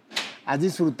modo. ¿Has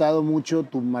disfrutado mucho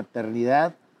tu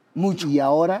maternidad? Mucho. Y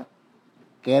ahora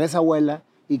que eres abuela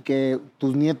y que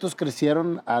tus nietos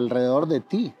crecieron alrededor de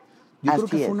ti. Yo creo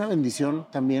que fue una bendición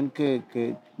también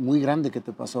que muy grande que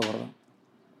te pasó, ¿verdad?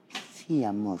 Sí,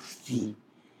 amor, sí.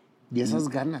 Y esas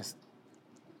ganas.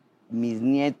 Mis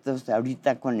nietos,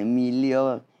 ahorita con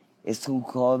Emilio, es un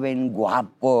joven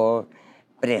guapo,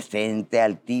 presente,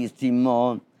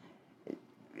 altísimo.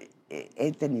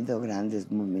 He tenido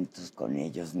grandes momentos con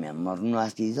ellos, mi amor. No ha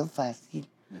sido fácil.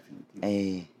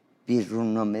 Pirru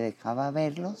no me dejaba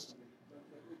verlos.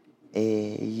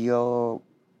 Yo,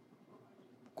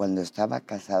 cuando estaba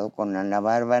casado con Ana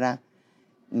Bárbara,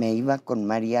 me iba con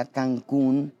María a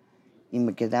Cancún y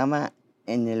me quedaba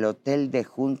en el hotel de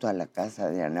junto a la casa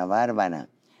de Ana Bárbara.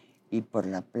 Y por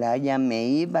la playa me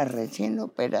iba recién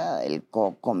operada del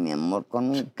coco, mi amor, con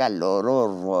un calor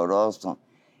horroroso.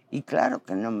 Y claro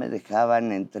que no me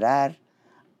dejaban entrar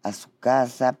a su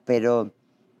casa, pero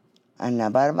Ana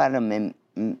Bárbara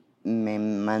me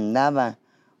mandaba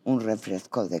un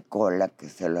refresco de cola que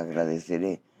se lo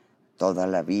agradeceré toda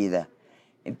la vida.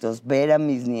 Entonces, ver a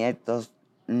mis nietos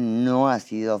no ha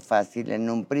sido fácil en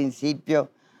un principio.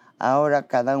 Ahora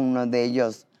cada uno de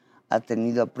ellos ha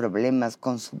tenido problemas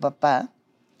con su papá.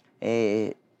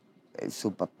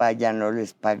 Su papá ya no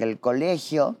les paga el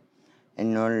colegio,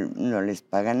 no les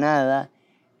paga nada,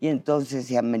 y entonces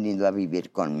se han venido a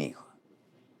vivir conmigo.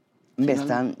 Me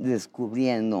están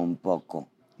descubriendo un poco.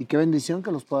 Y qué bendición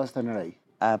que los puedas tener ahí.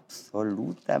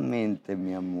 Absolutamente,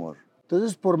 mi amor.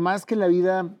 Entonces, por más que la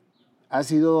vida ha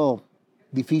sido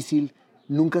difícil,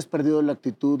 nunca has perdido la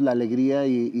actitud, la alegría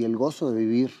y el gozo de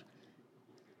vivir.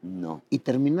 No. Y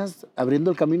terminas abriendo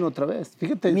el camino otra vez.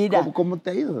 Fíjate cómo te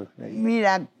ha ido.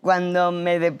 Mira, cuando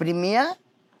me deprimía,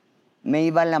 me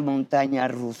iba a la montaña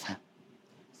rusa.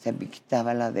 Se me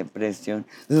quitaba la depresión.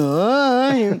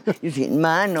 ¡Ay! Y sin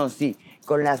manos, y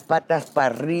con las patas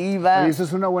para arriba. Oye, eso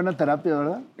es una buena terapia,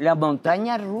 ¿verdad? La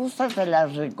montaña rusa se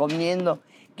las recomiendo.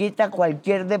 Quita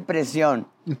cualquier depresión.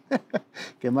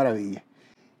 Qué maravilla.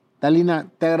 Talina,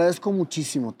 te agradezco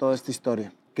muchísimo toda esta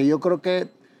historia, que yo creo que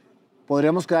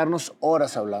podríamos quedarnos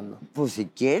horas hablando. Pues si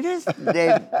quieres,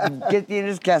 ¿qué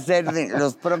tienes que hacer de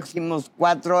los próximos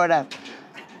 4 horas?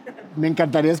 Me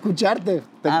encantaría escucharte.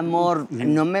 Amor,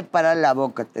 no me para la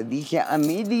boca. Te dije, a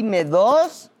mí dime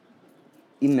 2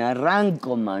 y me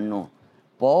arranco, mano.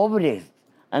 Pobres,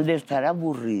 han de estar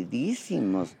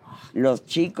aburridísimos. Los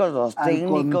chicos, los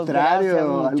técnicos, gracias,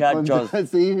 muchachos.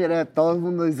 Sí, mira, todo el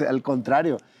mundo dice, al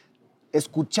contrario.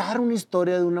 Escuchar una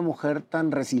historia de una mujer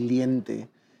tan resiliente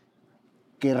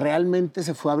que realmente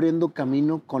se fue abriendo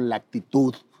camino con la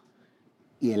actitud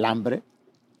y el hambre,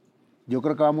 yo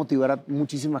creo que va a motivar a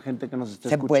muchísima gente que nos esté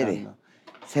escuchando.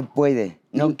 Se puede.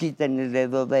 No quiten el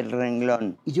dedo del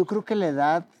renglón. Y yo creo que la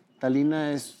edad,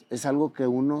 Talina, es algo que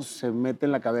uno se mete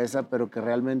en la cabeza, pero que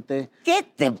realmente... ¿Qué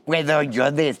te puedo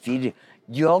yo decir?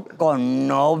 Yo con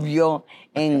novio,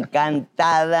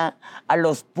 encantada, a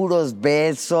los puros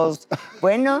besos.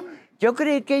 Bueno, yo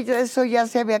creí que eso ya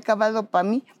se había acabado para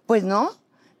mí. Pues no.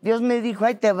 Dios me dijo,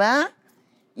 ahí te va.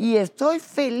 Y estoy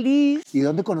feliz. ¿Y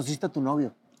dónde conociste a tu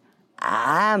novio?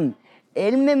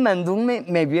 Él me mandó,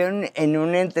 me vio en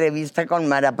una entrevista con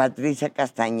Mara Patricia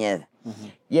Castañeda.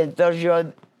 Y entonces yo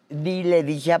le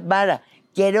dije a Mara,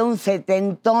 quiero un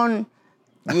 70.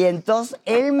 Y entonces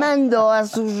él mandó a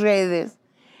sus redes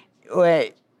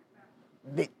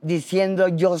diciendo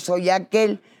yo soy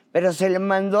aquel, pero se le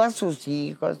mandó a sus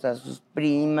hijos, a sus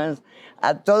primas,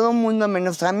 a todo mundo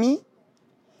menos a mí.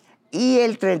 Y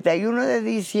el 31 de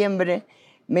diciembre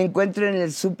me encuentro en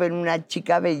el súper una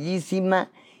chica bellísima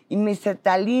y me dice,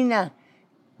 Talina,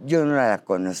 yo no la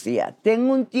conocía,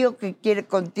 tengo un tío que quiere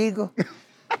contigo.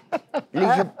 Le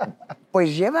dije,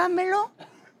 pues llévamelo.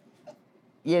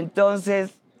 Y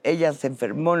entonces ella se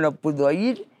enfermó, no pudo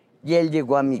ir y él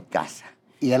llegó a mi casa.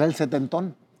 ¿Y era el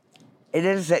 70?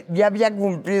 Ya había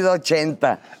cumplido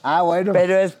 80. Bueno.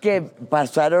 Pero es que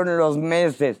pasaron los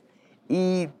meses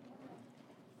y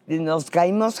nos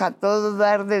caímos a todo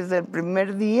dar desde el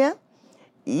primer día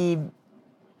y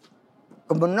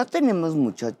como no tenemos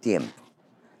mucho tiempo,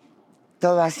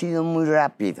 todo ha sido muy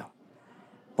rápido.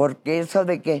 Porque eso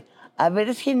de que, a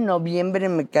ver si en noviembre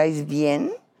me caes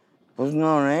bien, pues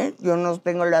no, yo no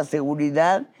tengo la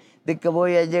seguridad de que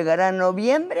voy a llegar a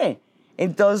noviembre.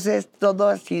 Entonces todo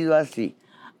ha sido así.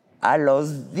 A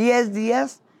los 10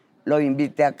 días lo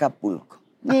invité a Acapulco.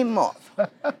 Ni modo,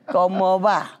 ¿cómo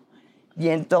va? Y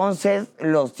entonces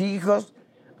los hijos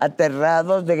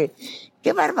aterrados de que,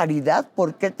 ¡qué barbaridad!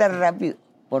 ¿Por qué tan rápido?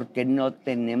 Porque no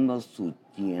tenemos su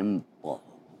tiempo.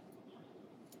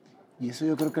 Y eso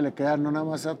yo creo que le queda no nada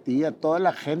más a ti, a toda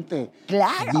la gente.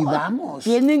 ¡Claro! ¡Vivamos!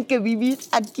 Tienen que vivir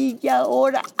aquí y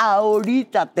ahora,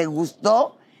 ahorita. ¿Te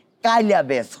gustó? Cáele a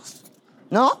besos,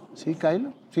 ¿no? Sí,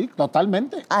 Kylo. Sí,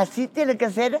 totalmente. Así tiene que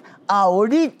ser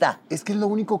ahorita. Es que es lo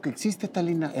único que existe,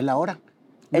 Talina, el ahora.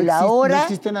 El ahora no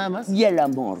existe nada más. Y el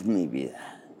amor, mi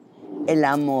vida. El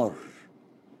amor.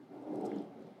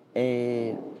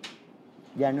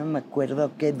 Ya no me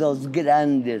acuerdo qué 2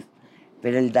 grandes,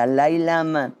 pero el Dalai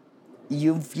Lama y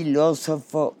un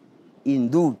filósofo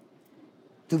hindú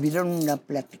tuvieron una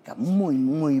plática muy,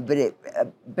 muy breve.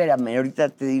 Espérame, ahorita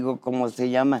te digo cómo se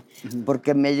llama,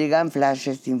 porque me llegan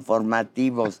flashes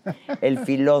informativos. El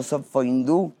filósofo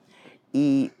hindú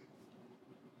y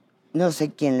no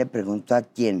sé quién le preguntó a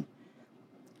quién,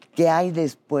 ¿qué hay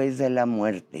después de la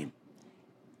muerte?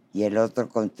 Y el otro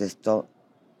contestó,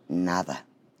 nada.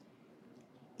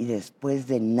 Y después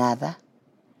de nada,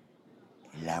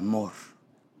 el amor.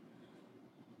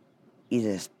 Y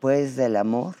después del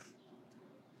amor,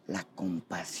 la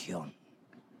compasión.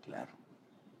 Claro.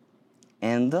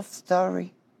 End of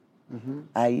story.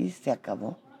 Ahí se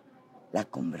acabó la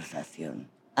conversación.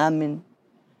 Amen.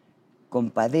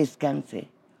 Compadézcanse.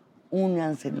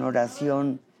 Únanse en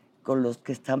oración con los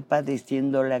que están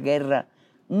padeciendo la guerra.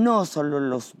 No solo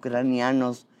los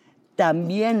ucranianos,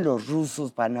 también los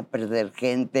rusos van a perder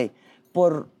gente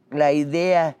por la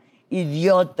idea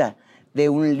idiota de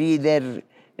un líder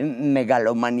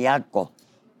megalomaniaco.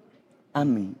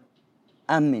 Amén,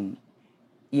 amén.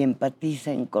 Y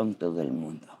empaticen con todo el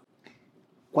mundo.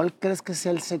 ¿Cuál crees que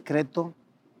sea el secreto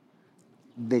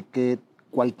de que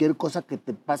cualquier cosa que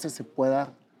te pase se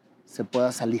pueda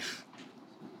salir?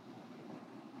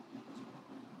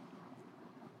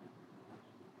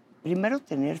 Primero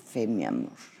tener fe, mi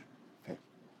amor.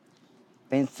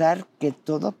 Pensar que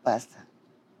todo pasa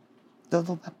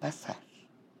todo va a pasar.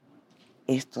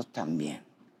 Esto también.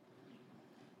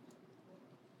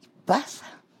 Pasa.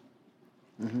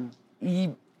 Y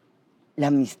la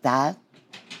amistad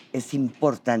es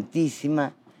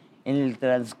importantísima en el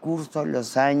transcurso de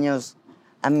los años.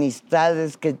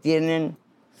 Amistades que tienen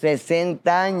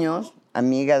 60 años,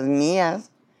 amigas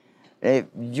mías.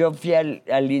 Yo fui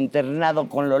al internado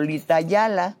con Lolita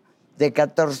Ayala, de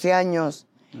 14 años,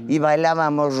 y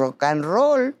bailábamos rock and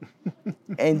roll.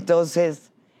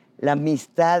 Entonces, la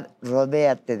amistad,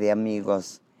 rodéate de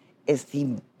amigos. Es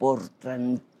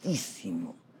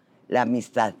importantísimo la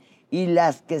amistad. Y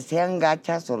las que sean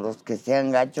gachas o los que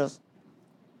sean gachos,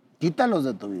 quítalos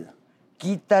de tu vida.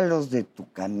 Quítalos de tu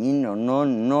camino.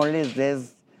 No les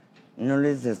des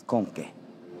con qué.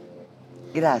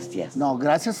 Gracias. No,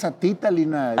 gracias a ti,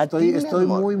 Talina. Estoy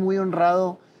muy, muy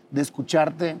honrado de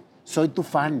escucharte. Soy tu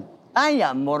fan. Ay,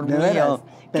 amor de mío. Veras,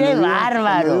 ¡Qué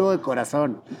bárbaro! Te lo digo de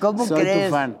corazón. ¿Cómo crees? Soy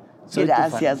tu fan.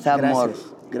 Gracias, amor.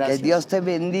 Gracias. Que Dios te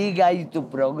bendiga y tu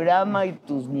programa y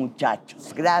tus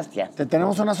muchachos. Gracias. Te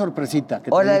tenemos una sorpresita.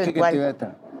 Órale,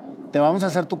 te vamos a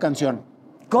hacer tu canción.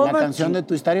 ¿Cómo? La canción de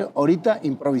tu historia, ahorita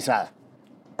improvisada.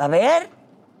 A ver.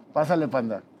 Pásale,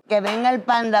 panda. Que venga el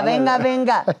panda,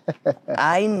 venga.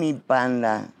 Ay, mi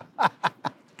panda.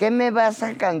 ¿Qué me vas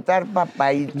a cantar,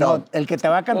 papaito? No, el que te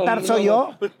va a cantar soy yo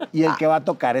y el que va a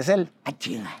tocar es él. Ah,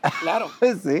 chinga. Claro.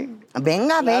 Sí.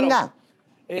 Venga.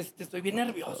 Estoy bien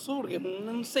nervioso porque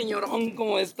un señorón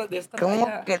como de esta ¿Cómo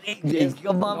talla. crees?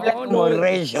 ¿Cómo habla como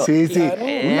regio? Sí. Claro.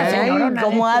 Ay,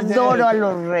 cómo adoro a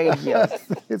los regios.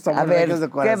 Somos A ver, regios de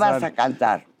corazón. ¿qué vas a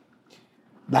cantar?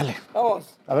 Dale.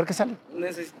 Vamos. A ver qué sale.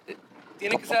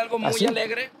 Tiene que ser algo muy ¿Así?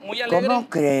 alegre, muy alegre. ¿Cómo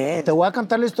crees? Te voy a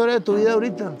cantar la historia de tu vida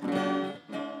ahorita.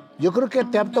 Yo creo que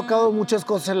te han tocado muchas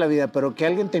cosas en la vida, pero que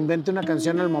alguien te invente una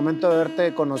canción en el momento de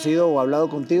haberte conocido o hablado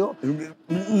contigo.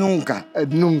 Nunca.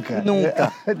 Nunca.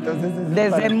 Entonces,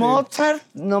 desde Mozart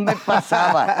no me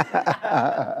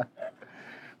pasaba.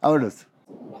 Vámonos.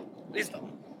 Listo.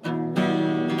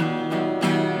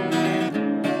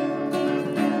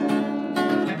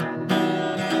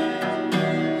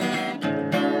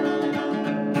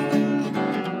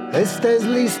 Esta es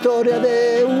la historia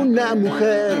de una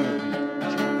mujer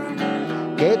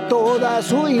que toda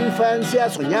su infancia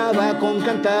soñaba con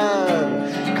cantar.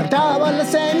 Cantaba la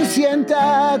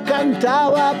Cenicienta,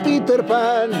 cantaba Peter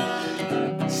Pan.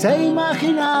 Se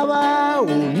imaginaba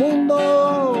un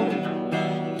mundo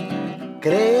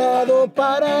creado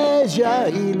para ella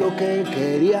y lo que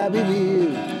quería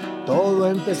vivir, todo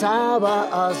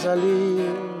empezaba a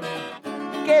salir.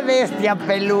 ¡Qué bestia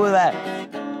peluda!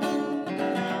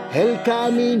 El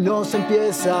camino se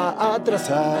empieza a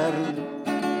trazar.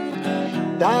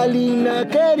 Talina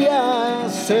quería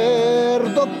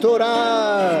ser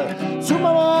doctora. Su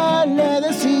mamá le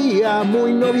decía,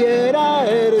 muy noviera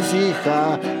eres,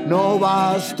 hija, no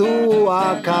vas tú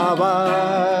a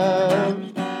acabar.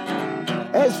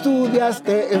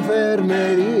 Estudiaste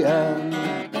enfermería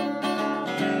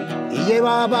y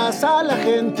llevabas a la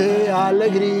gente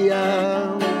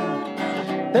alegría.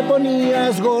 Te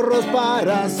ponías gorros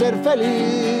para ser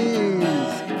feliz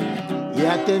y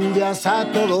atendías a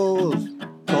todos,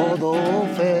 todo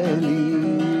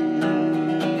feliz.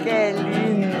 ¡Qué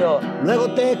lindo!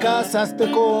 Luego te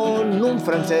casaste con un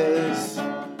francés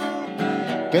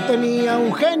que tenía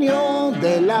un genio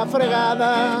de la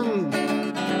fregada.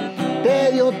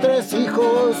 Te dio 3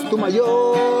 hijos, tu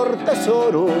mayor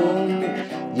tesoro,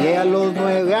 y a los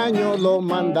 9 años lo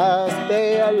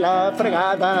mandaste a la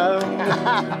fregada.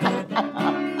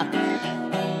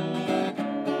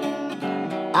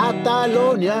 A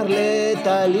talonearle,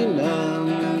 Talina,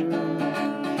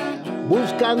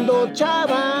 buscando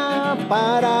chava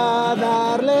para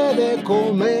darle de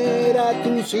comer a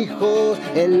tus hijos.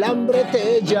 El hambre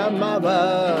te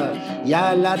llamaba y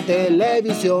a la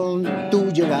televisión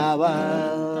tú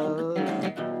llegabas.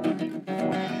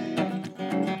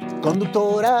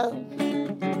 Conductora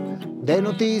de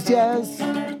noticias,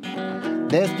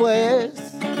 después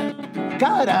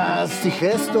caras y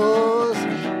gestos,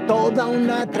 toda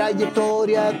una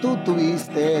trayectoria tú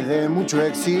tuviste de mucho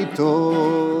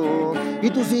éxito. Y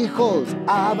tus hijos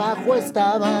abajo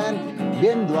estaban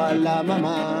viendo a la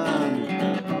mamá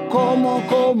cómo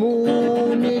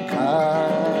comunicar.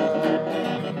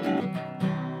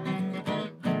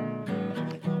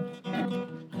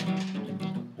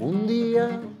 Un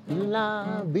día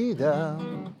la vida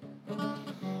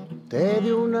te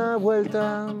dio una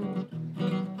vuelta.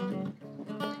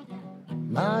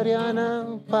 Mariana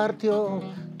partió,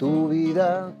 tu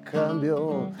vida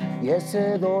cambió y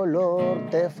ese dolor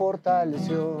te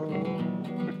fortaleció.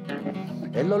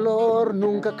 El olor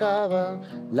nunca acaba,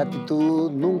 la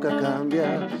actitud nunca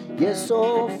cambia. Y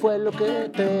eso fue lo que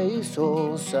te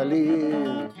hizo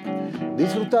salir.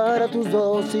 Disfrutar a tus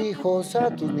 2 hijos, a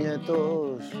tus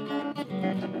nietos.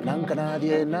 Nunca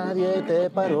nadie te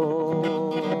paró.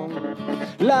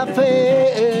 La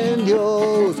fe en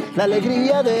Dios, la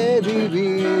alegría de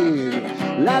vivir,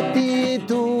 la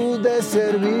actitud de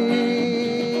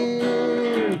servir,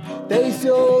 te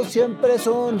hizo siempre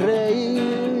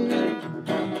sonreír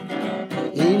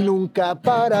y nunca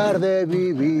parar de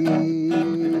vivir.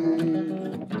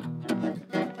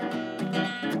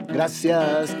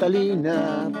 Gracias,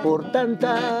 Talina, por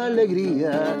tanta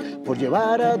alegría, por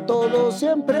llevar a todos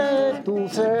siempre tu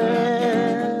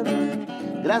ser.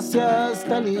 Gracias,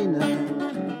 Talina,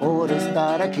 por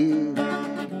estar aquí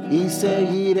y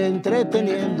seguir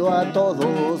entreteniendo a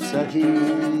todos aquí.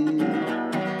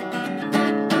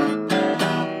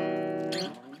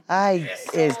 Ay,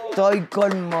 estoy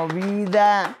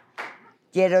conmovida.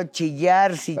 Quiero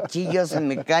chillar, si chillo se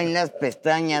me caen las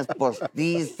pestañas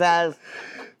postizas.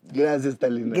 Gracias,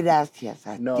 Talina. Gracias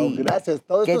a ti. No, gracias.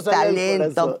 Todo Qué esto sale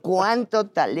del talento, corazón.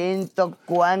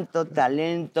 cuánto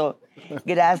talento.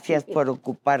 Gracias por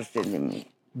ocuparse de mí.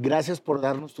 Gracias por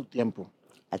darnos tu tiempo.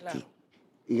 A ti.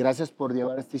 Y gracias por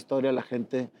llevar esta historia a la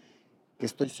gente que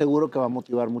estoy seguro que va a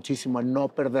motivar muchísimo a no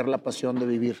perder la pasión de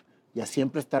vivir y a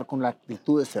siempre estar con la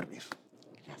actitud de servir.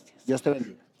 Gracias. Dios te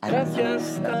bendiga.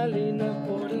 Gracias, Talina,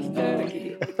 por estar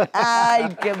aquí.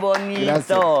 Ay, qué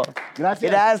bonito.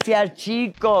 Gracias. Gracias,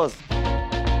 chicos.